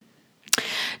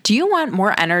Do you want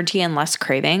more energy and less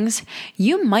cravings?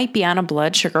 You might be on a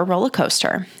blood sugar roller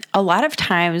coaster. A lot of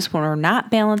times when we're not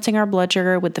balancing our blood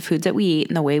sugar with the foods that we eat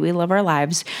and the way we live our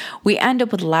lives, we end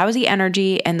up with lousy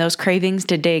energy and those cravings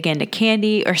to dig into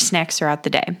candy or snacks throughout the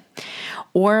day.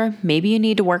 Or maybe you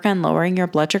need to work on lowering your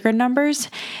blood sugar numbers.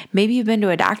 Maybe you've been to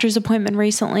a doctor's appointment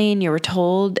recently and you were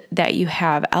told that you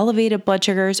have elevated blood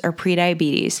sugars or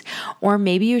prediabetes. Or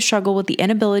maybe you struggle with the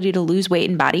inability to lose weight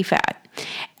and body fat.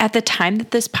 At the time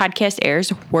that this podcast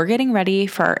airs, we're getting ready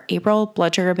for our April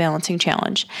Blood Sugar Balancing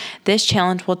Challenge. This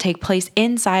challenge will take place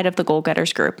inside of the Goal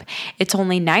Getters group. It's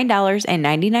only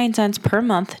 $9.99 per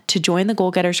month to join the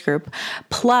Goal Getters group.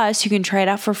 Plus, you can try it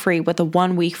out for free with a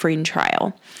 1-week free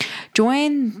trial.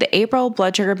 Join the April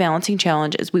Blood Sugar Balancing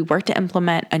Challenge as we work to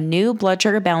implement a new blood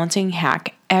sugar balancing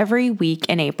hack every week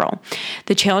in April.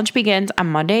 The challenge begins on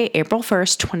Monday, April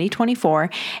 1st, 2024,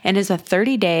 and is a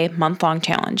 30-day, month-long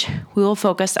challenge. We will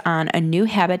focus on a new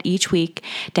habit each week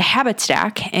to habit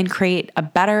stack and create a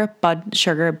better blood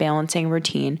sugar balancing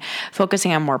routine,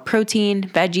 focusing on more protein,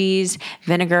 veggies,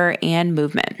 vinegar, and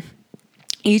movement.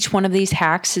 Each one of these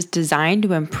hacks is designed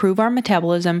to improve our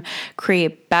metabolism,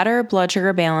 create better blood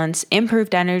sugar balance,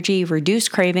 improved energy, reduce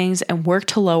cravings, and work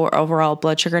to lower overall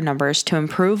blood sugar numbers to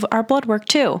improve our blood work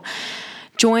too.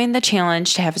 Join the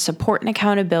challenge to have support and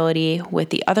accountability with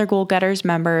the other Goal Getters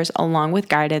members, along with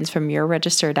guidance from your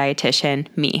registered dietitian,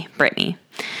 me, Brittany.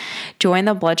 Join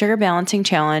the Blood Sugar Balancing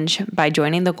Challenge by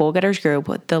joining the Goal Getters group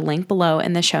with the link below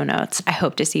in the show notes. I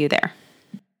hope to see you there.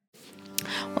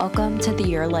 Welcome to the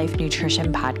Your Life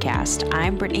Nutrition Podcast.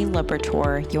 I'm Brittany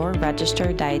Liberatore, your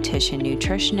registered dietitian,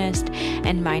 nutritionist,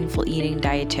 and mindful eating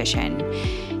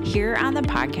dietitian. Here on the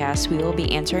podcast, we will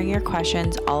be answering your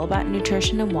questions all about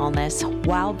nutrition and wellness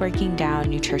while breaking down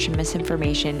nutrition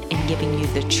misinformation and giving you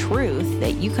the truth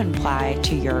that you can apply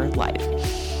to your life.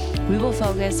 We will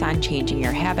focus on changing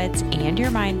your habits and your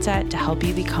mindset to help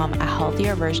you become a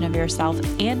healthier version of yourself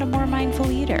and a more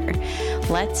mindful eater.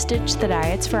 Let's ditch the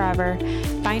diets forever,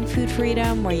 find food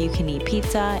freedom where you can eat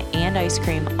pizza and ice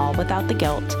cream all without the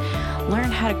guilt,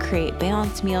 learn how to create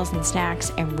balanced meals and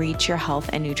snacks, and reach your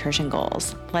health and nutrition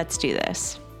goals. Let's do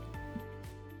this.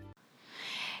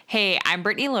 Hey, I'm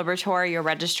Brittany Liberatore, your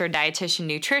registered dietitian,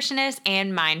 nutritionist,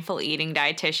 and mindful eating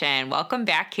dietitian. Welcome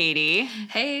back, Katie.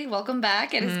 Hey, welcome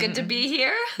back. It is good to be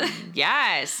here.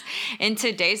 Yes. In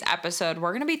today's episode,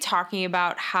 we're going to be talking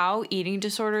about how eating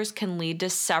disorders can lead to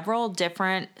several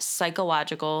different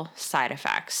psychological side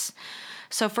effects.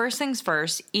 So first things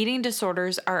first, eating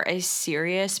disorders are a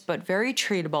serious but very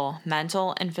treatable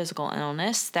mental and physical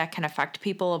illness that can affect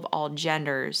people of all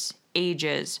genders,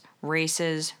 ages,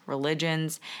 races,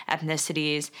 religions,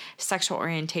 ethnicities, sexual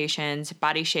orientations,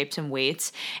 body shapes, and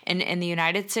weights. And in the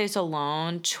United States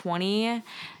alone,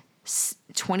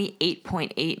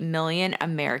 28.8 million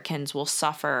Americans will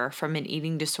suffer from an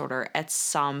eating disorder at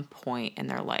some point in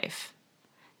their life.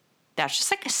 That's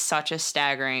just like such a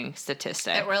staggering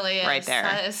statistic. It really is. Right there.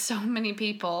 That is so many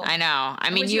people. I know. I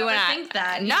mean, Would you ever and I think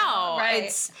that? No,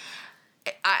 right.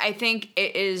 I think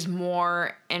it is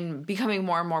more and becoming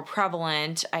more and more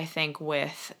prevalent, I think,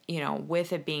 with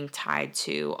it being tied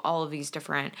to all of these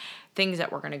different things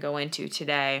that we're going to go into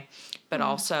today. But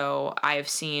also, I've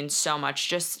seen so much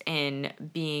just in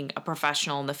being a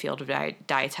professional in the field of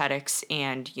dietetics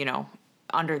and,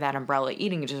 under that umbrella,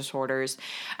 eating disorders.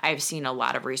 I've seen a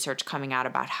lot of research coming out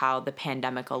about how the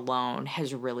pandemic alone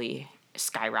has really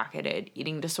skyrocketed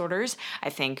eating disorders. I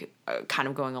think kind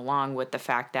of going along with the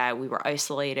fact that we were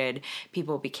isolated,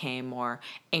 people became more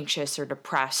anxious or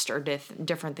depressed or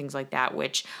different things like that,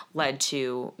 which led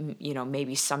to,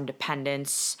 maybe some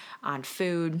dependence on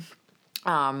food.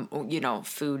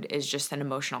 Food is just an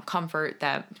emotional comfort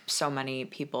that so many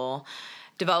people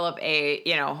develop a,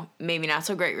 maybe not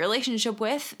so great relationship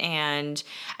with. And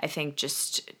I think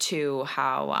just to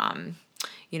how,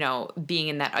 being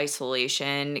in that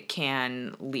isolation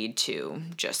can lead to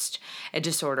just a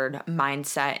disordered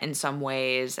mindset in some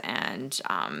ways. And,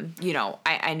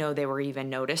 I know they were even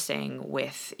noticing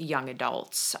with young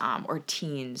adults or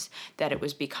teens that it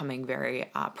was becoming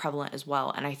very prevalent as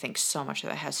well. And I think so much of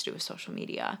that has to do with social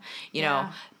media.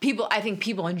 I think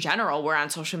people in general were on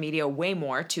social media way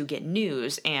more to get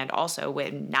news. And also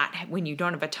when you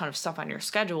don't have a ton of stuff on your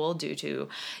schedule due to,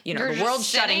 the world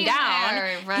shutting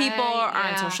down, right? People are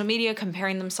on social media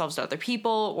comparing themselves to other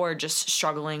people or just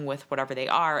struggling with whatever they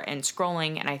are and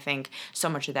scrolling. And I think so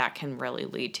much of that can really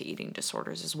lead to eating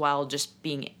disorders as well, just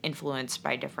being influenced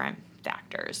by different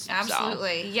factors.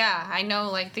 Absolutely. Yeah. I know,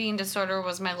 like, the eating disorder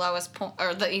was my lowest point,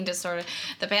 or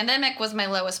the pandemic was my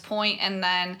lowest point, and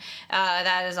then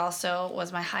that is also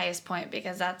was my highest point,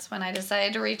 because that's when I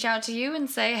decided to reach out to you and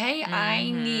say, hey,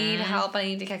 I need help. I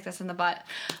need to kick this in the butt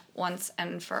once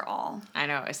and for all. I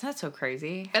know. Isn't that so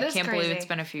crazy? I can't believe it's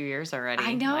been a few years already.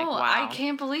 I know. Like, wow. I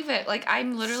can't believe it. Like,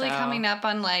 I'm literally coming up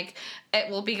on, like, it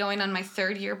will be going on my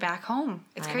 3rd year back home.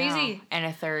 It's crazy. Know. And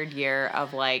a 3rd year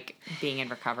of, like, being in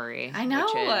recovery. I know.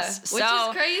 Which is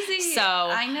crazy. So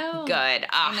I know. Good.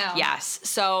 I know. Yes.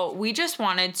 So we just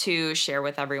wanted to share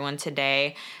with everyone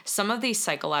today some of these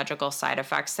psychological side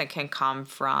effects that can come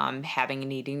from having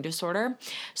an eating disorder.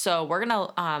 So we're going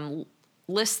to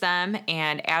list them,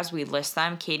 and as we list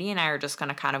them, Katie and I are just going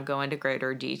to kind of go into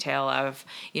greater detail of,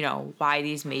 why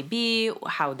these may be,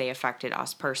 how they affected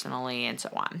us personally, and so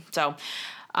on. So,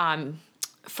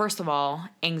 first of all,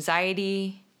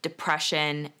 anxiety,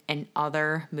 depression, and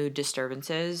other mood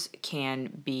disturbances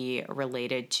can be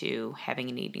related to having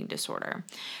an eating disorder.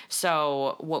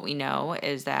 So what we know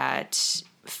is that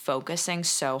focusing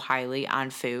so highly on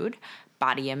food,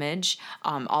 body image,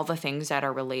 all the things that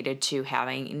are related to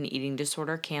having an eating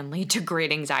disorder can lead to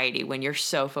great anxiety when you're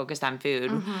so focused on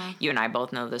food. Mm-hmm. You and I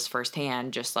both know this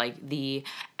firsthand, just like the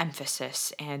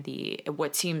emphasis and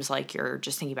what seems like you're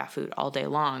just thinking about food all day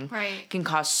long can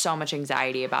cause so much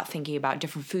anxiety about thinking about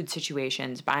different food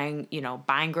situations, buying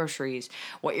groceries,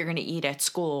 what you're going to eat at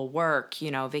school, work,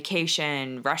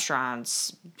 vacation,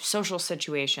 restaurants, social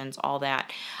situations, all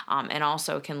that. And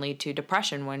also can lead to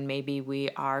depression when maybe we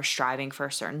are striving for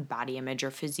a certain body image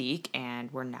or physique and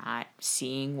we're not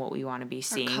seeing what we want to be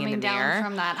seeing in the mirror. Coming down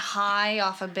from that high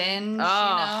off a binge,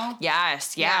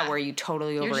 Yes. Yeah. Where you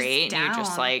totally overate and you're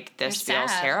just like, this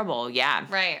feels terrible. Yeah.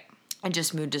 Right. And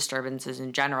just mood disturbances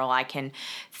in general. I can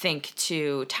think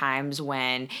to times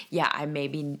when, I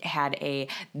maybe had a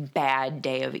bad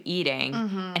day of eating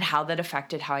and how that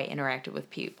affected how I interacted with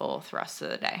people the rest of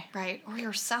the day. Right. Or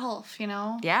yourself,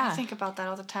 Yeah. I think about that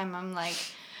all the time. I'm like,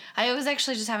 I was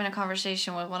actually just having a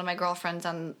conversation with one of my girlfriends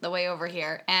on the way over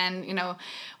here, and,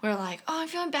 we were like, oh, I'm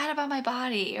feeling bad about my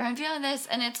body, or I'm feeling this,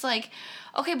 and it's like,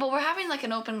 okay, but we're having, like,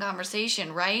 an open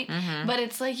conversation, right? Mm-hmm. But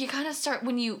it's like you kind of start,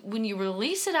 when you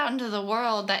release it out into the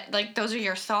world, that, like, those are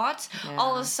your thoughts,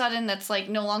 all of a sudden that's, like,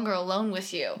 no longer alone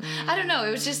with you. I don't know,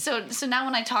 it was just so now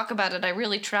when I talk about it, I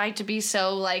really try to be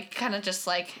so, like, kind of just,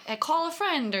 like, call a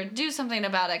friend or do something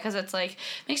about it, because it's, like,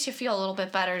 makes you feel a little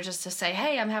bit better just to say,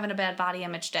 hey, I'm having a bad body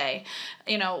image day.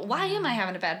 Why am I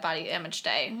having a bad body image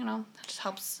day? It just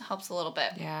helps a little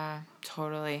bit. Yeah,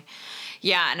 totally.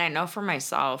 Yeah, and I know for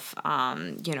myself,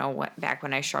 back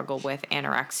when I struggled with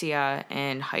anorexia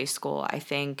in high school, I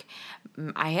think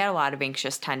I had a lot of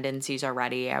anxious tendencies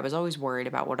already. I was always worried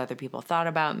about what other people thought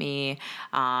about me,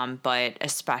 but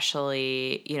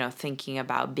especially, thinking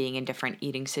about being in different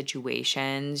eating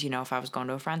situations, if I was going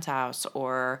to a friend's house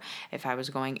or if I was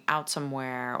going out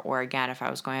somewhere, or again, if I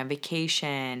was going on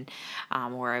vacation,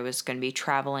 or I was going to be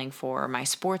traveling for my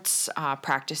sports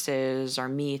practices or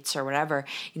meets or whatever,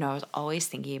 I was always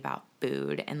thinking about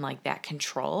food and like that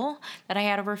control that I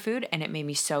had over food. And it made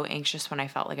me so anxious when I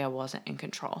felt like I wasn't in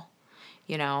control.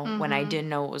 When I didn't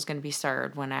know what was going to be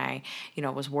served, when I,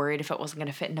 was worried if it wasn't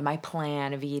going to fit into my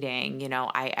plan of eating,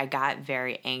 I got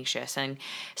very anxious. And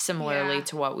similarly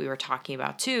to what we were talking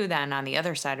about too, then on the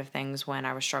other side of things, when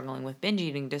I was struggling with binge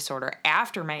eating disorder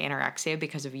after my anorexia,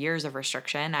 because of years of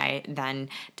restriction, I then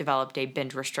developed a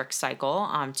binge restrict cycle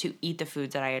to eat the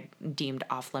foods that I had deemed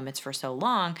off limits for so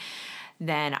long.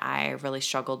 Then I really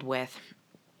struggled with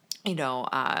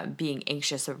being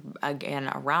anxious again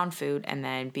around food, and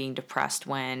then being depressed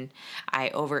when I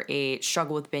overate,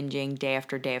 struggle with binging day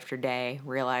after day after day,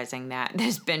 realizing that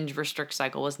this binge restrict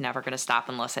cycle was never going to stop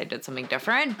unless I did something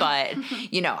different. But,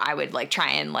 I would try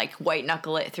and white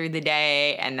knuckle it through the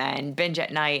day and then binge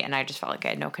at night. And I just felt like I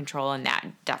had no control. And that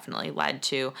definitely led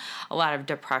to a lot of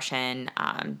depression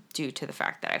due to the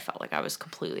fact that I felt like I was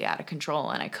completely out of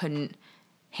control and I couldn't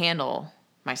handle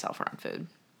myself around food.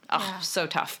 Oh, so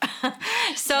tough.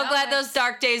 Glad those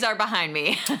dark days are behind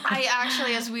me. I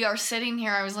actually, as we are sitting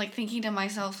here, I was thinking to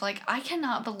myself, I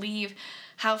cannot believe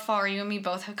how far you and me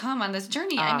both have come on this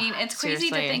journey. I mean, it's crazy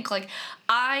to think,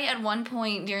 I, at one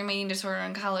point during my eating disorder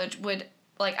in college,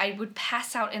 I would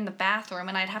pass out in the bathroom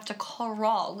and I'd have to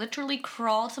literally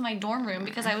crawl to my dorm room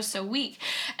because I was so weak.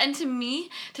 And to me,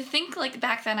 to think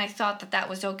back then I thought that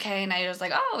was okay, and I was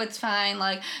like, oh, it's fine,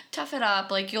 tough it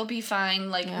up, you'll be fine.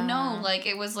 No,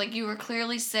 it was you were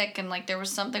clearly sick and there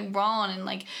was something wrong,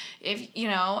 and if,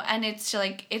 and it's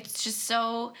it's just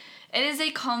so, It is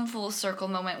a come full circle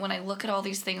moment when I look at all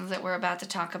these things that we're about to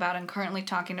talk about and currently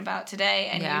talking about today,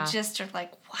 and you just are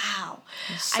like, wow.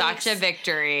 Such a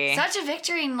victory. Such a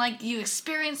victory, and like you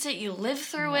experience it, you live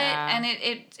through it, and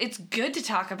it's good to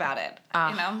talk about it,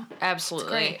 you know?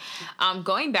 Absolutely.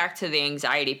 Going back to the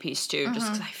anxiety piece too,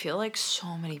 just because I feel like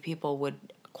so many people would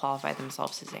qualify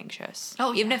themselves as anxious.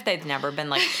 Oh, even if they've never been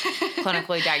like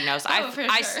clinically diagnosed.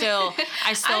 I still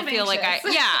I'm feel like I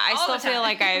feel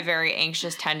like I have very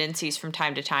anxious tendencies from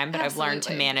time to time, but Absolutely. I've learned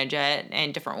to manage it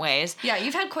in different ways. Yeah,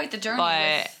 you've had quite the journey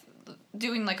with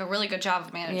doing like a really good job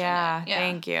of managing it. Yeah,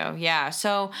 thank you. Yeah.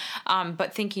 So,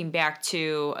 but thinking back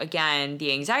to, again,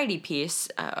 the anxiety piece,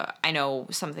 I know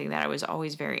something that I was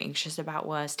always very anxious about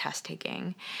was test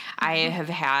taking. I have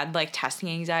had like testing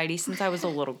anxiety since I was a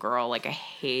little girl. Like I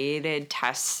hated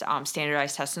tests,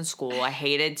 standardized tests in school. I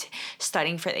hated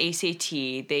studying for the ACT,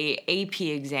 the AP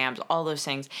exams, all those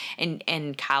things.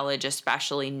 In college,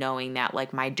 especially knowing that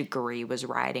like my degree was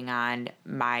riding on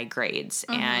my grades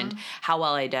and how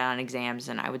well I did on exams.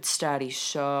 And I would study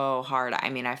so hard.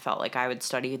 I mean, I felt like I would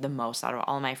study the most out of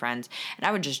all my friends, and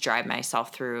I would just drive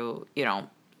myself through, you know,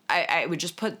 I would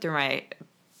just put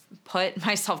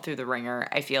myself through the ringer,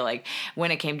 I feel like,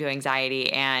 when it came to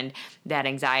anxiety. And that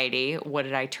anxiety, what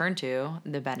did I turn to?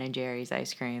 The Ben & Jerry's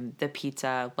ice cream, the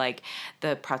pizza, like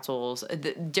the pretzels,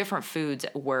 the different foods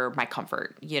were my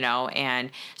comfort, you know? And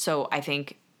so I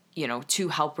think, you know, to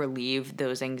help relieve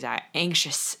those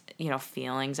anxious, you know,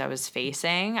 feelings I was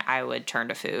facing, I would turn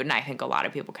to food. And I think a lot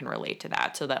of people can relate to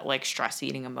that. So that like stress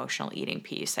eating, emotional eating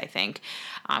piece, I think,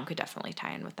 could definitely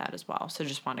tie in with that as well. So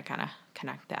just want to kind of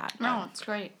connect that. No, it's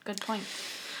great. Good point.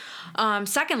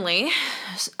 Secondly,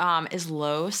 is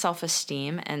low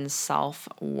self-esteem and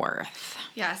self-worth.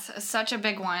 Yes, such a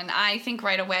big one. I think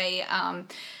right away,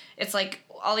 it's like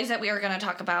all these that we are going to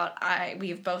talk about,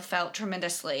 we've both felt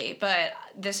tremendously, but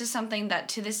this is something that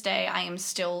to this day I am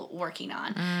still working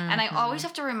on. And I always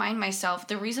have to remind myself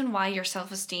the reason why your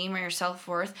self-esteem or your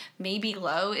self-worth may be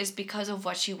low is because of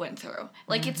what you went through.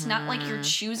 Like it's not like you're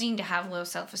choosing to have low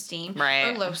self-esteem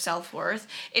or low self-worth.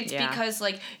 It's because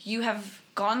like you have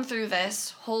gone through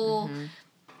this whole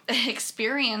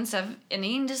experience of an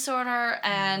eating disorder,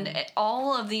 and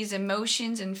all of these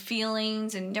emotions and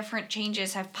feelings and different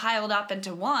changes have piled up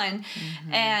into one,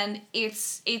 and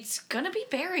it's gonna be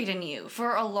buried in you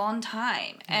for a long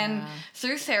time. And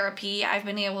through therapy, I've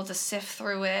been able to sift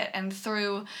through it, and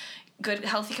through good,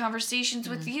 healthy conversations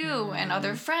with you and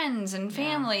other friends and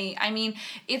family. I mean,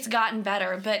 it's gotten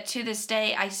better, but to this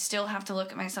day, I still have to look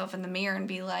at myself in the mirror and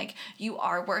be like, you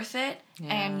are worth it,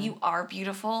 and you are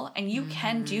beautiful, and you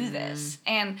can do this,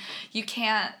 and you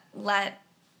can't let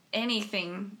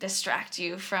anything distract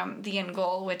you from the end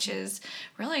goal, which is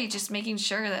really just making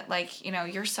sure that, like, you know,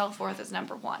 your self-worth is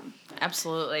number one.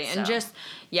 Absolutely. And just,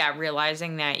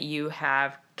 realizing that you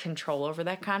have control over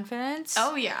that confidence.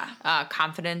 Oh, yeah.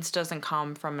 Confidence doesn't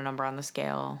come from a number on the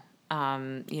scale.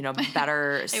 You know,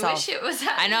 better wish it was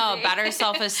that I know, easy. better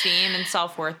self-esteem and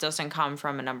self-worth doesn't come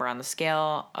from a number on the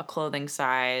scale, a clothing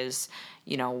size,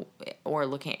 you know, or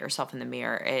looking at yourself in the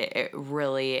mirror. It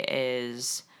really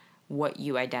is what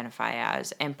you identify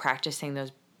as, and practicing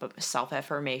those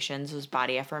self-affirmations, those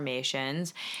body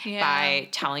affirmations, by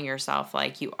telling yourself,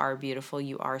 like, you are beautiful,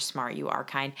 you are smart, you are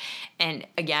kind. And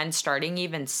again, starting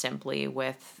even simply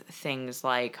with things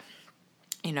like,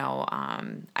 you know,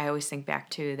 I always think back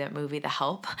to that movie, The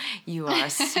Help. You are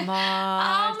smart.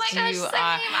 Oh my gosh, same.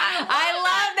 I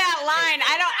love that line.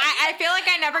 I feel like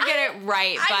I never get it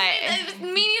right, but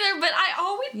me neither. But I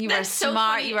always you are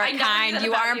smart. You are kind.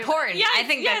 You are important. Yes, I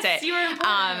think that's it. You are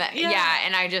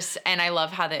important. And I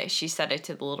love how she said it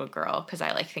to the little girl, because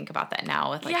I like think about that now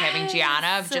with like having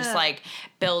Gianna, of just like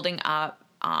building up,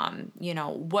 you know,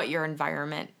 what your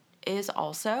environment is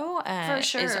also For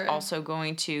sure. is also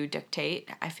going to dictate,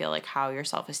 I feel like, how your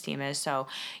self-esteem is. So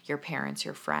your parents,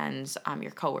 your friends,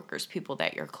 your coworkers, people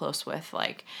that you're close with,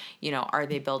 like, you know, are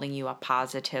they building you up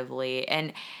positively?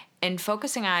 And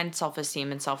focusing on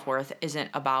self-esteem and self-worth isn't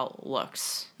about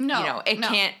looks. No, you know,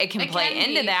 it can play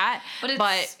into that,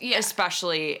 but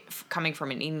especially coming from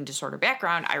an eating disorder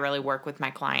background, I really work with my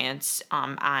clients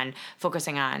on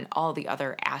focusing on all the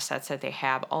other assets that they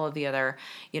have, all of the other,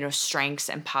 you know, strengths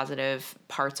and positive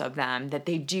parts of them that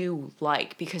they do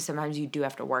like, because sometimes you do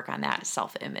have to work on that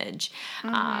self-image,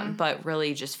 but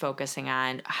really just focusing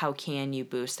on how can you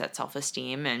boost that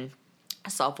self-esteem. And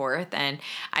self-worth. And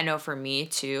I know for me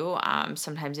too,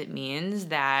 sometimes it means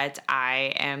that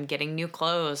I am getting new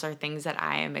clothes or things that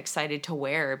I am excited to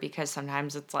wear, because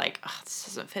sometimes it's like, oh, this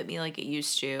doesn't fit me like it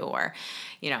used to, or,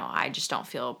 I just don't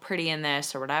feel pretty in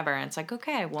this or whatever. And it's like,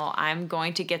 okay, well, I'm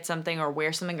going to get something or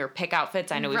wear something or pick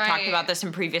outfits. I know we've talked about this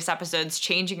in previous episodes,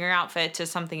 changing your outfit to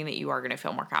something that you are going to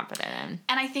feel more confident in.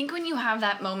 And I think when you have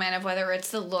that moment of whether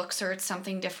it's the looks or it's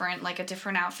something different, like a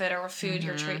different outfit or a food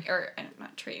you're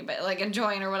not treating, but like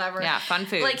enjoying or whatever. Yeah, fun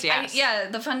foods, like,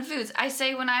 yes. The fun foods. I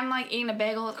say when I'm like eating a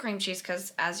bagel with cream cheese,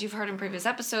 because as you've heard in previous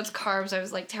episodes, carbs, I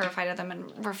was like terrified of them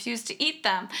and refused to eat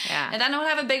them. Yeah. And then I would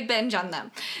have a big binge on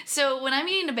them. So when I'm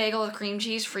eating a bagel with cream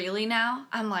cheese freely now,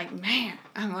 I'm like, man,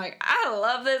 I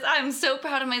love this. I'm so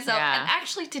proud of myself. Yeah. And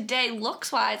actually today,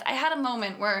 looks-wise, I had a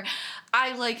moment where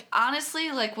I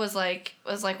honestly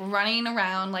was running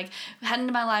around, heading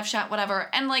to my live shot, whatever.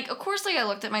 And of course, I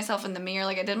looked at myself in the mirror,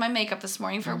 I did my makeup this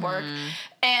morning for work.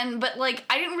 But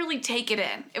I didn't really take it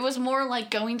in. It was more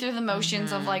going through the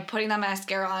motions of putting that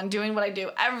mascara on, doing what I do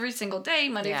every single day,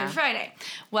 Monday through Friday.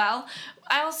 Well,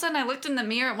 all of a sudden I looked in the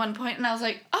mirror at one point and I was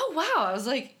like, oh wow, I was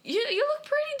like, you look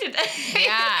pretty today.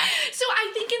 Yeah. So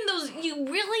I think in those,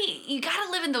 you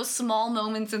gotta live in those small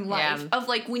moments in life of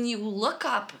when you look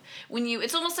up,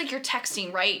 it's almost like you're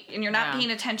texting, right? And you're not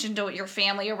paying attention to your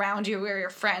family around you or your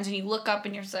friends, and you look up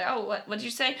and you're saying, oh, what did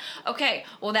you say? Okay,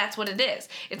 well that's what it is.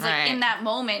 It's in that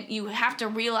moment, you have to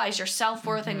realize your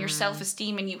self-worth and your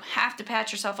self-esteem, and you have to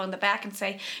pat yourself on the back and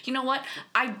say, you know what,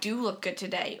 I do look good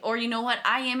today. Or you know what,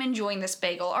 I am enjoying this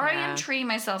bagel. Or I am treating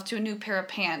myself to a new pair of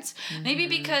pants. Maybe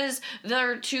because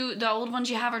the old ones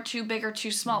you have are too big or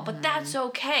too small, but that's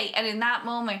okay. And in that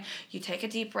moment, you take a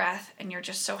deep breath and you're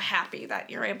just so happy that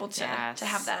you're able to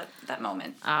have that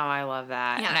moment. Oh, I love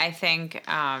that. Yeah. And I think,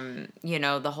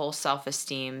 the whole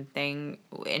self-esteem thing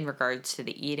in regards to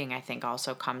the eating, I think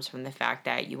also comes from the fact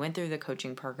that you went through the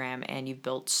coaching program and you've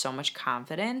built so much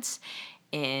confidence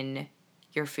in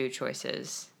your food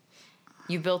choices.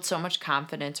 You build so much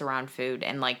confidence around food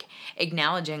and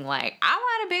acknowledging I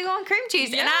want a bagel and cream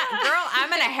cheese. Yeah. And I'm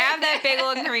going to have that bagel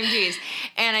and cream cheese.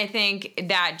 And I think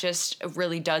that just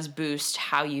really does boost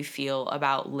how you feel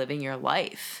about living your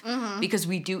life, because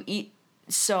we do eat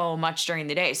so much during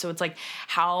the day. So it's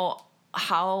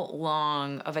how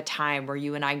long of a time were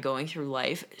you and I going through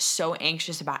life so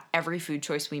anxious about every food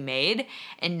choice we made?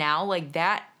 And now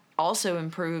that also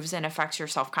improves and affects your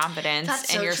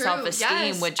self-confidence and your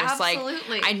self-esteem, which is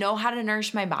I know how to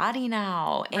nourish my body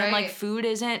now, and food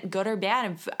isn't good or bad,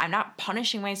 and I'm not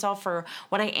punishing myself for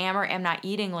what I am or am not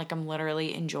eating. I'm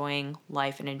literally enjoying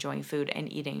life and enjoying food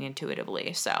and eating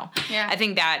intuitively. So I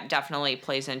think that definitely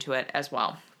plays into it as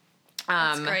well.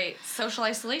 That's great. Social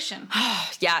isolation.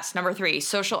 Yes. Number 3,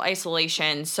 social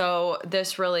isolation. So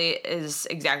this really is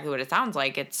exactly what it sounds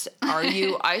like. Are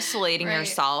you isolating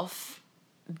yourself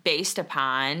based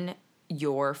upon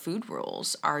your food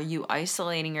rules? Are you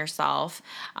isolating yourself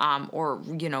or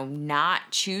not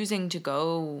choosing to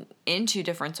go into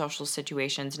different social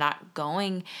situations, not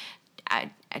going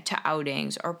to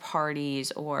outings or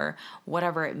parties or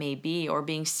whatever it may be, or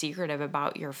being secretive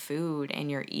about your food and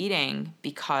your eating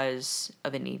because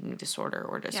of an eating disorder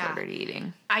or disordered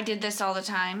eating? I did this all the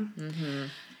time.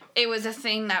 It was a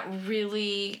thing that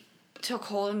really took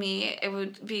hold of me. It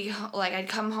would be I'd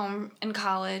come home in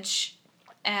college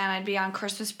and I'd be on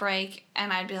Christmas break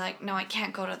and I'd be like, no, I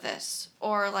can't go to this.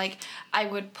 Or I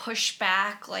would push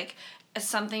back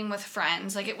something with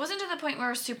friends. It wasn't to the point where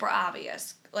it was super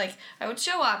obvious. I would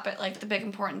show up at the big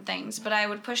important things, but I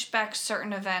would push back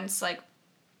certain events and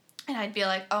I'd be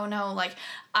like, oh no,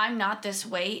 I'm not this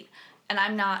weight. And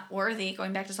I'm not worthy,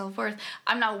 going back to self-worth,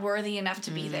 I'm not worthy enough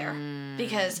to be there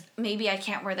because maybe I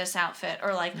can't wear this outfit.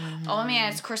 Or oh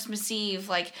man, it's Christmas Eve.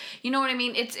 You know what I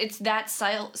mean? It's that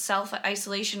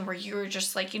self-isolation where you're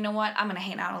just you know what? I'm going to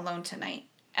hang out alone tonight.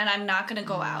 And I'm not going to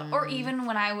go out. Or even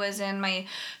when I was in my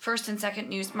first and second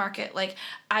news market,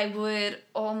 I would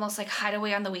almost hide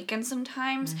away on the weekends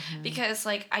sometimes because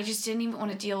I just didn't even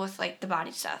want to deal with the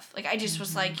body stuff. I just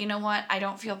was you know what? I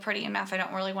don't feel pretty enough. I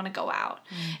don't really want to go out.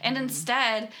 And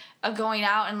instead of going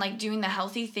out and doing the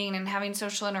healthy thing and having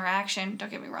social interaction, don't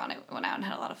get me wrong, I went out and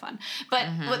had a lot of fun. But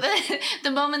with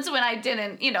the moments when I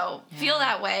didn't, feel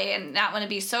that way and not want to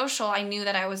be social, I knew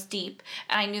that I was deep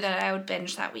and I knew that I would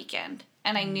binge that weekend.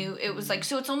 And I knew it was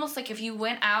so it's almost if you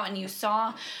went out and you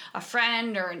saw a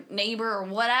friend or a neighbor or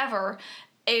whatever,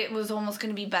 it was almost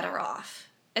going to be better off.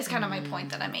 It's kind of my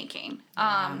point that I'm making.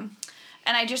 And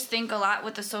I just think a lot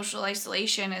with the social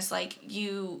isolation is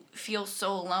you feel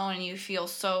so alone and you feel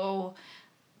so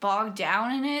bogged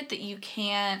down in it that you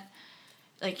can't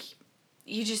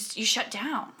you shut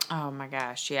down. Oh my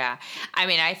gosh, yeah. I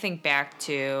mean, I think back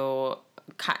to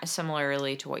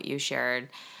similarly to what you shared,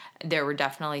 there were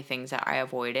definitely things that I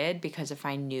avoided because if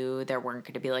I knew there weren't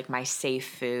going to be like my safe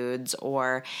foods,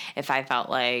 or if I felt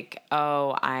like,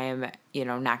 oh, I'm,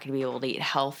 not going to be able to eat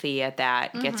healthy at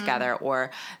that get together,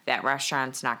 or that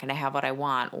restaurant's not going to have what I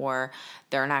want, or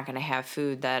they're not going to have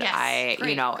food that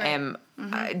am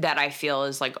that I feel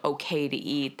is like okay to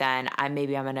eat, then I'm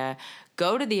going to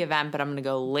go to the event, but I'm going to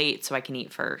go late so I can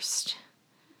eat first.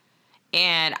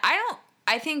 And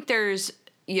I think there's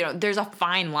a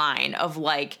fine line of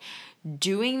like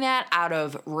doing that out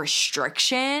of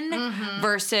restriction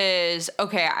versus,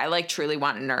 okay, I like truly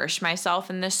want to nourish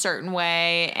myself in this certain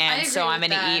way. And so I'm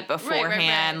going to eat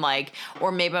beforehand, like,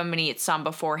 or maybe I'm going to eat some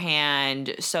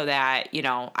beforehand so that,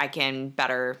 I can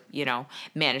better,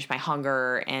 manage my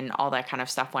hunger and all that kind of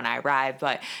stuff when I arrive.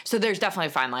 But so there's definitely a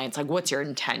fine line. It's like, what's your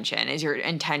intention? Is your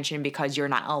intention because you're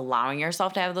not allowing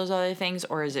yourself to have those other things?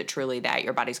 Or is it truly that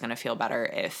your body's going to feel better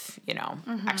if,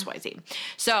 X, Y, Z?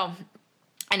 So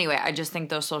anyway, I just think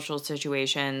those social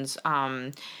situations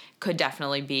could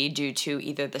definitely be due to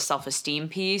either the self-esteem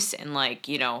piece and like,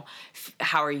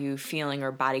 how are you feeling,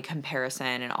 or body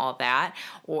comparison and all that,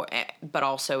 but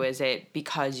also is it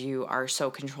because you are so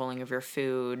controlling of your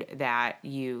food that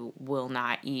you will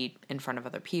not eat in front of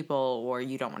other people, or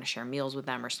you don't want to share meals with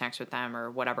them or snacks with them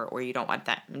or whatever, or you don't want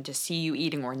them to see you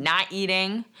eating or not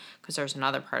eating, because there's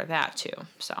another part of that too.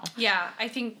 So yeah, I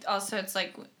think also it's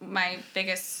like my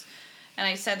biggest. And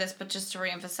I said this, but just to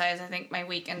reemphasize, I think my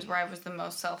weekends where I was the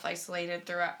most self-isolated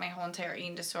throughout my whole entire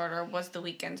eating disorder was the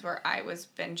weekends where I was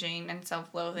binging and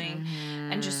self-loathing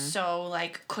and just so,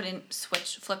 like, couldn't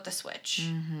flip the switch.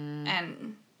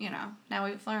 And, now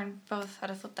we've learned both how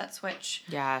to flip that switch.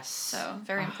 Yes. So,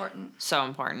 very important. So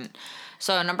important.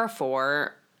 So, number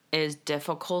 4 is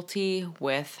difficulty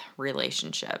with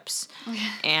relationships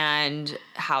and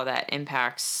how that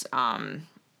impacts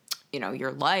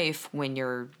your life when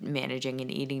you're managing an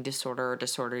eating disorder or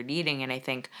disordered eating. And I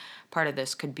think part of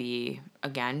this could be,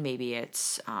 again, maybe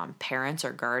it's parents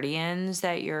or guardians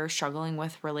that you're struggling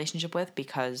with relationship with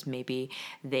because maybe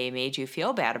they made you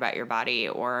feel bad about your body,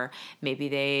 or maybe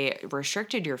they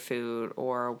restricted your food,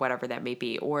 or whatever that may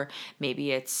be. Or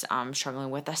maybe it's struggling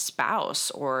with a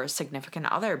spouse or significant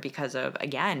other because of,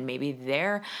 again, maybe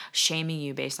they're shaming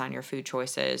you based on your food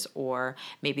choices, or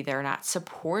maybe they're not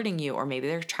supporting you, or maybe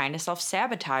they're trying to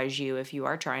self-sabotage you if you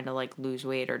are trying to like lose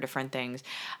weight or different things.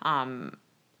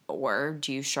 Or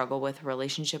do you struggle with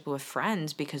relationship with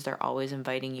friends because they're always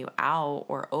inviting you out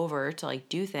or over to like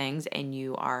do things, and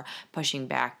you are pushing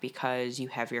back because you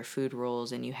have your food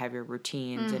rules and you have your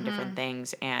routines and different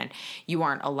things, and you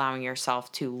aren't allowing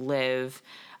yourself to live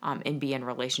and be in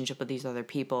relationship with these other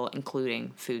people,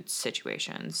 including food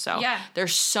situations. So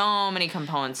there's so many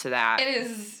components to that.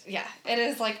 It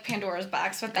is like Pandora's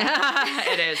box with that.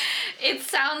 It is. It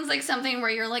sounds like something where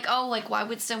you're like, oh, like why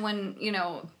would someone,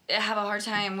 have a hard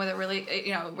time with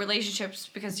relationships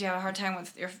because you have a hard time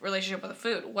with your relationship with the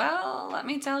food? Well, let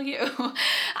me tell you,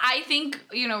 I think,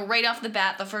 right off the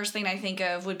bat, the first thing I think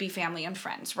of would be family and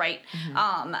friends, right?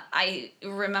 I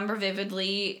remember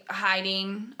vividly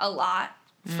hiding a lot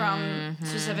from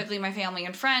specifically my family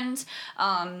and friends,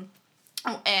 and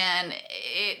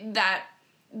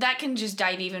that can just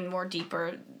dive even more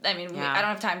deeper. I mean, I don't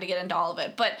have time to get into all of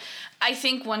it, but I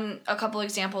think a couple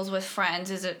examples with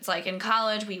friends is it's like in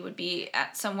college we would be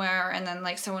at somewhere and then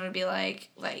like someone would be like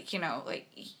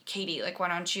Katie, like why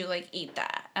don't you like eat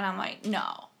that? And I'm like,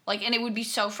 no, like, and it would be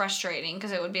so frustrating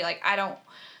because it would be like I don't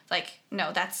like,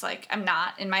 no, that's like I'm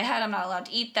not in my head, I'm not allowed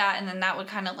to eat that, and then that would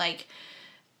kind of like,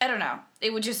 I don't know,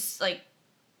 it would just like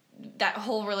that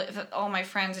whole all my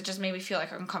friends, it just made me feel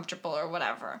like uncomfortable or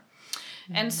whatever.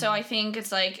 And so I think it's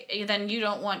like, then you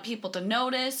don't want people to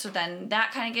notice, so then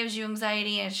that kind of gives you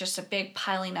anxiety, and it's just a big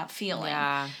piling up feeling.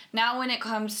 Yeah. Now when it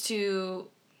comes to,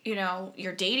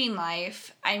 your dating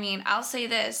life, I mean, I'll say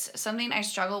this, something I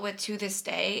struggle with to this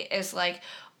day is like,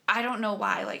 I don't know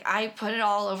why, like, I put it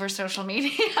all over social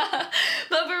media,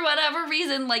 but for whatever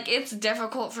reason, like, it's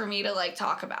difficult for me to, like,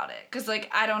 talk about it, because, like,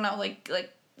 I don't know, like,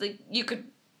 you could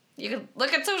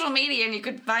look at social media and you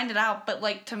could find it out, but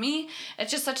like to me,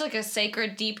 it's just such like a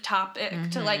sacred, deep topic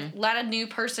to like let a new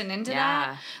person into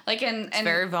that. Like and it's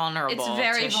very vulnerable. It's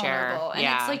very vulnerable, share.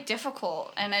 And it's like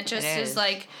difficult, and it just is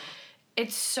like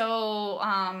it's so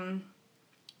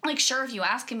like sure if you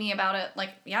asking me about it,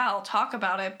 like I'll talk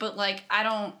about it, but like I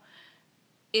don't.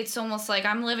 It's almost like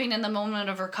I'm living in the moment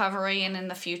of recovery and in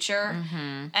the future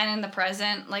and in the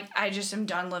present. Like, I just am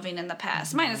done living in the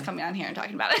past. Mine is coming on here and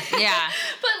talking about it. Yeah.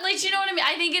 But, like, you know what I mean?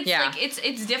 I think it's, like,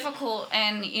 it's difficult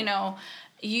and,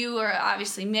 you are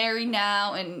obviously married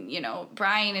now, and, you know,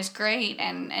 Brian is great,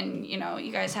 and you know,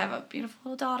 you guys have a beautiful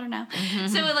little daughter now.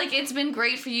 So, like, it's been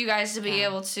great for you guys to be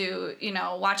able to, you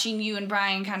know, watching you and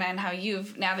Brian kind of and how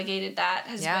you've navigated that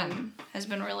has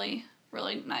been really,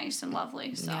 really nice and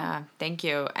lovely. So. Yeah, thank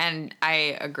you. And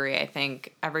I agree. I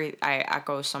think I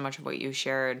echo so much of what you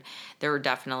shared. There were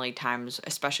definitely times,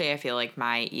 especially I feel like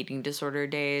my eating disorder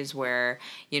days where,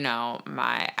 you know,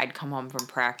 I'd come home from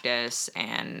practice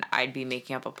and I'd be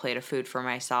making up a plate of food for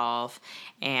myself,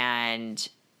 and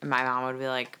my mom would be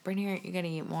like, Brittany, are you going to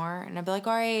eat more? And I'd be like,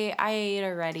 all right, I ate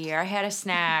already, or I had a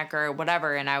snack or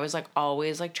whatever. And I was like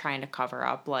always like trying to cover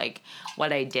up like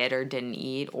what I did or didn't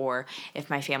eat. Or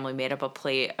if my family made up a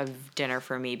plate of dinner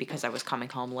for me because I was coming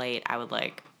home late, I would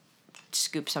like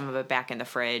scoop some of it back in the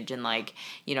fridge and like,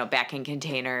 you know, back in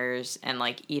containers and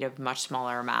like eat a much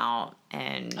smaller amount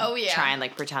and try and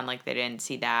like pretend like they didn't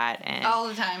see that. And all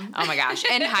the time. Oh my gosh.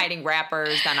 And hiding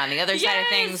wrappers. Then on the other side of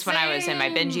things, when I was in my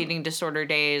binge eating disorder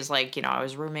days, like, you know, I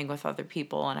was rooming with other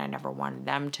people and I never wanted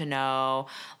them to know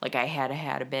like I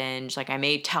had a binge. Like I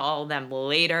may tell them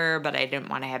later, but I didn't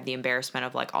want to have the embarrassment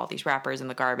of like all these wrappers in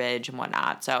the garbage and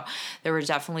whatnot. So there was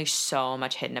definitely so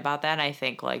much hidden about that. And I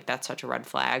think like that's such a red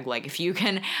flag. Like if you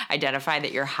can identify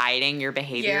that you're hiding your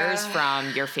behaviors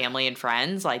from your family and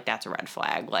friends, like that's a red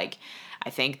flag. Like I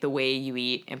think the way you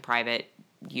eat in private,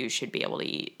 you should be able to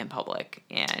eat in public.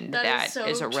 And that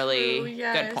is a really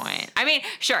good point. I mean,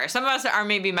 sure, some of us are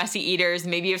maybe messy eaters.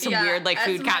 Maybe you have some weird like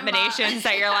food combinations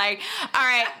that you're like, all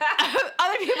right,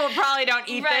 other people probably don't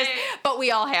eat this, but we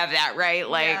all have that, right?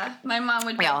 Like, my mom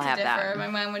would all have differ. That. My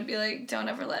mom would be like, don't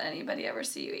ever let anybody ever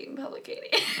see you eat in public, Katie.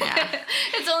 Yeah.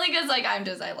 It's only because like I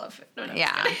love food. No,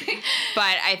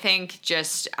 but I think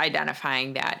just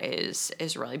identifying that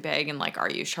is really big. And like, are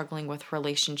you struggling with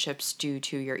relationships due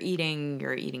to your eating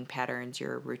patterns,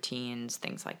 your routines,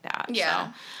 things like that?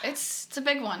 Yeah. So, it's a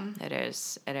big one. It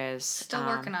is. Still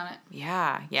working on it.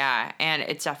 Yeah. And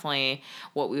it's definitely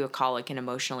what we would call like an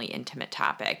emotionally intimate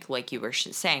topic. Like you were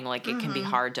saying, like it can be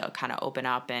hard to kind of open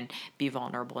up and be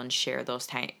vulnerable and share those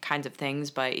kinds of things.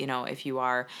 But, you know, if you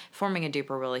are forming a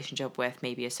deeper relationship with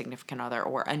maybe a significant other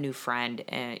or a new friend,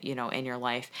 you know, in your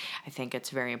life, I think it's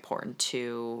very important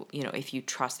to, you know, if you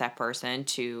trust that person,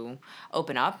 to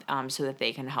open up so that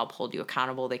they can help hold you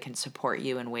accountable. They can support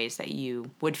you in ways that you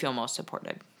would feel most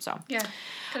supported. So, good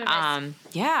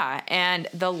advice. And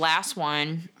the last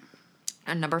one,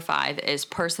 number 5, is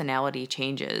personality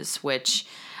changes, which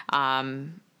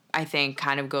I think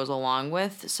kind of goes along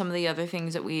with some of the other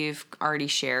things that we've already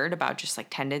shared about just like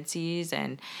tendencies.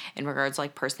 And in regards to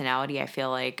like personality, I feel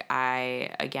like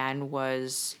I, again,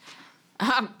 was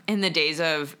in the days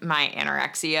of my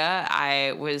anorexia,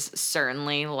 I was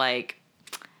certainly like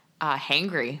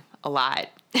hangry a lot.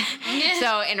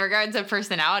 So in regards to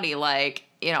personality, like,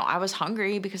 you know, I was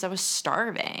hungry because I was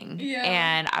starving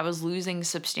and I was losing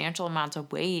substantial amounts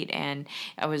of weight and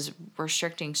I was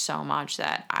restricting so much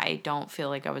that I don't feel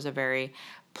like I was a very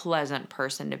pleasant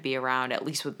person to be around, at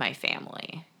least with my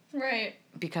family. Right.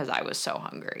 Because I was so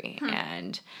hungry.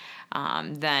 And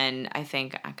then I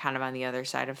think kind of on the other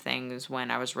side of things,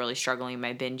 when I was really struggling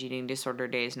my binge eating disorder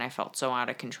days and I felt so out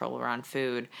of control around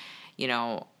food, you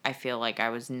know, I feel like I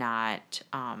was not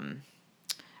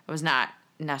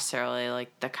necessarily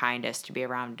like the kindest to be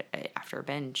around after a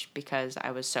binge because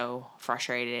I was so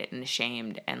frustrated and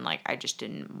ashamed and like I just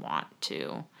didn't want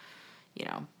to, you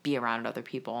know, be around other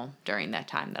people during that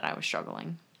time that I was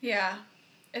struggling. Yeah.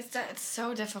 It's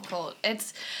so difficult.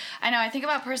 I know, I think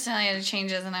about personality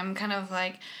changes and I'm kind of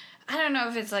like, I don't know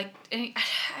if it's like, I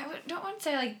don't want to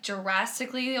say like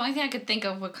drastically. The only thing I could think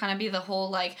of would kind of be the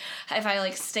whole like, if I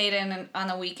like stayed in on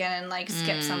the weekend and like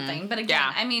skipped something. But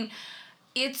again, I mean,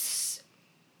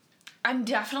 I'm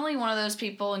definitely one of those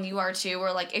people, and you are too,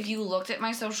 where, like, if you looked at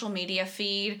my social media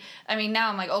feed, I mean, now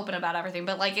I'm, like, open about everything,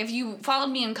 but, like, if you followed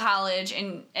me in college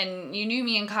and you knew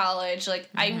me in college, like,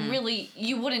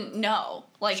 you wouldn't know.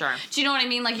 Like, do you know what I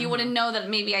mean? Like, you wouldn't know that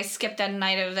maybe I skipped a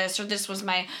night of this, or this was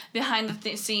my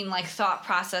behind-the-scene, like, thought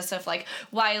process of, like,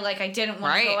 why, like, I didn't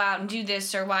want to go out and do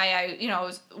this, or why I, you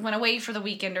know, went away for the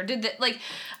weekend, or did that. Like,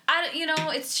 you know,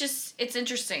 it's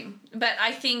interesting. But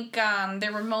I think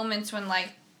there were moments when,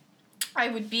 like, I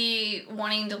would be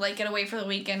wanting to, like, get away for the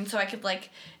weekend so I could, like,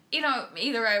 you know,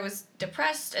 either I was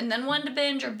depressed and then wanted to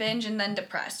binge or binge and then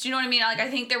depressed. You know what I mean? Like, I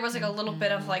think there was, like, a little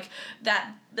bit of, like,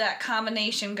 that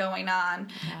combination going on.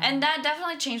 Yeah. And that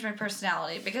definitely changed my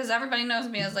personality because everybody knows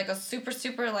me as, like, a super,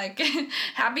 super, like,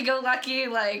 happy-go-lucky,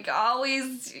 like,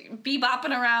 always be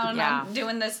bopping around. I'm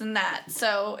doing this and that.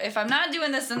 So if I'm not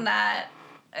doing this and that,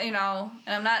 and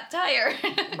I'm not tired,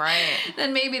 right,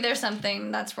 then maybe there's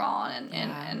something that's wrong,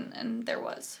 and there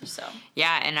was. So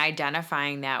yeah, and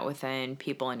identifying that within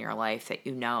people in your life that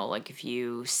like if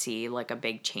you see like a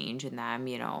big change in them,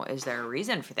 is there a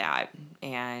reason for that?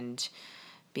 And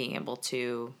being able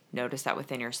to notice that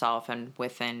within yourself and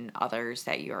within others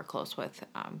that you are close with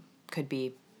could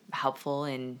be helpful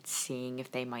in seeing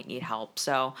if they might need help.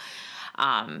 So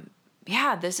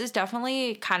this is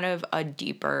definitely kind of a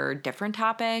deeper, different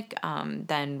topic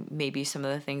than maybe some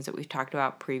of the things that we've talked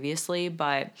about previously.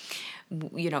 But,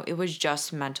 it was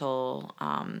just mental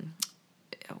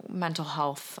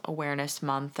health awareness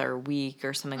month or week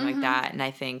or something like that. And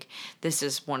I think this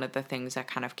is one of the things that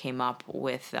kind of came up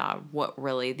with what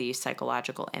really the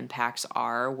psychological impacts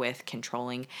are with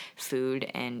controlling food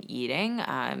and eating,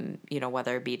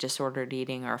 whether it be disordered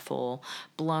eating or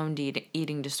full-blown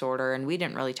eating disorder. And we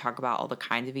didn't really talk about all the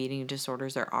kinds of eating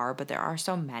disorders there are, but there are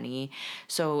so many.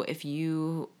 So if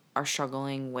you are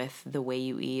struggling with the way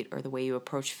you eat or the way you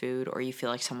approach food, or you feel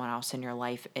like someone else in your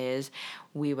life is,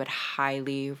 we would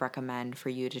highly recommend for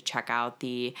you to check out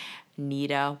the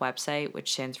NEDA website,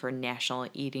 which stands for National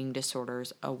Eating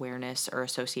Disorders Awareness or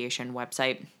Association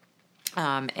website.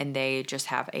 And they just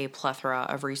have a plethora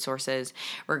of resources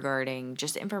regarding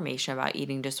just information about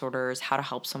eating disorders, how to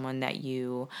help someone that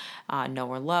you know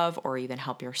or love, or even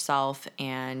help yourself,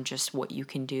 and just what you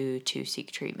can do to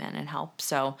seek treatment and help.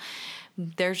 So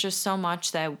there's just so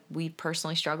much that we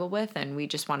personally struggle with, and we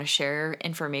just want to share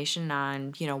information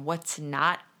on,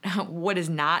 what is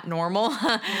not normal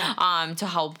to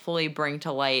hopefully bring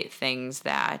to light things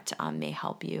that may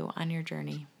help you on your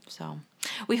journey. So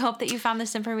we hope that you found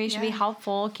this information to be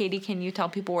helpful. Katie, can you tell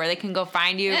people where they can go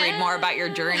find you, read more about your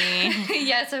journey?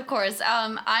 Yes, of course.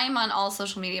 I'm on all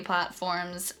social media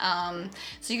platforms. So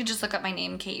you can just look up my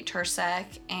name, Kate Tursek,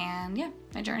 and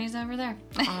my journey's over there.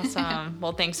 Awesome.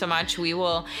 Well, thanks so much. We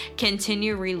will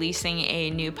continue releasing a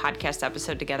new podcast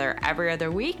episode together every other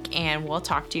week, and we'll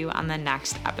talk to you on the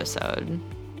next episode.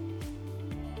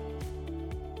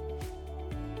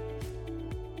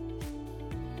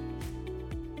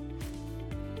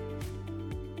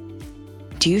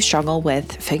 Do you struggle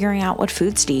with figuring out what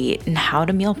foods to eat and how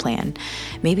to meal plan?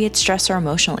 Maybe it's stress or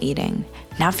emotional eating,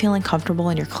 not feeling comfortable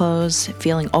in your clothes,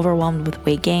 feeling overwhelmed with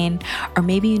weight gain, or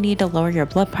maybe you need to lower your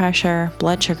blood pressure,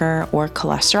 blood sugar, or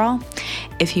cholesterol?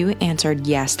 If you answered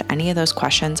yes to any of those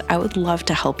questions, I would love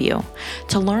to help you.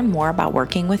 To learn more about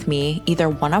working with me, either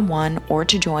one-on-one or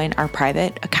to join our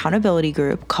private accountability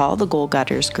group called the Goal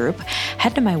Getters Group,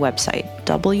 head to my website,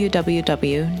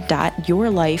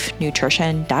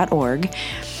 www.yourlifenutrition.org.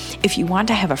 If you want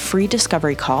to have a free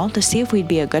discovery call to see if we'd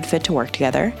be a good fit to work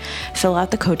together, fill out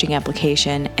the coaching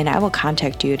application and I will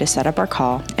contact you to set up our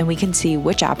call, and we can see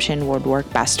which option would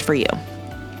work best for you.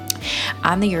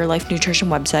 On the Your Life Nutrition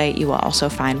website, you will also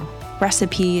find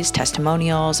recipes,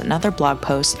 testimonials, and other blog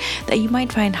posts that you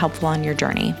might find helpful on your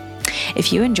journey.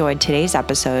 If you enjoyed today's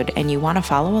episode and you want to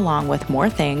follow along with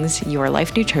more things Your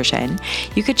Life Nutrition,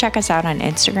 you could check us out on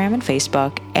Instagram and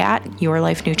Facebook at Your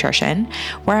Life Nutrition,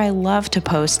 where I love to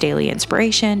post daily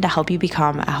inspiration to help you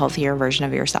become a healthier version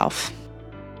of yourself.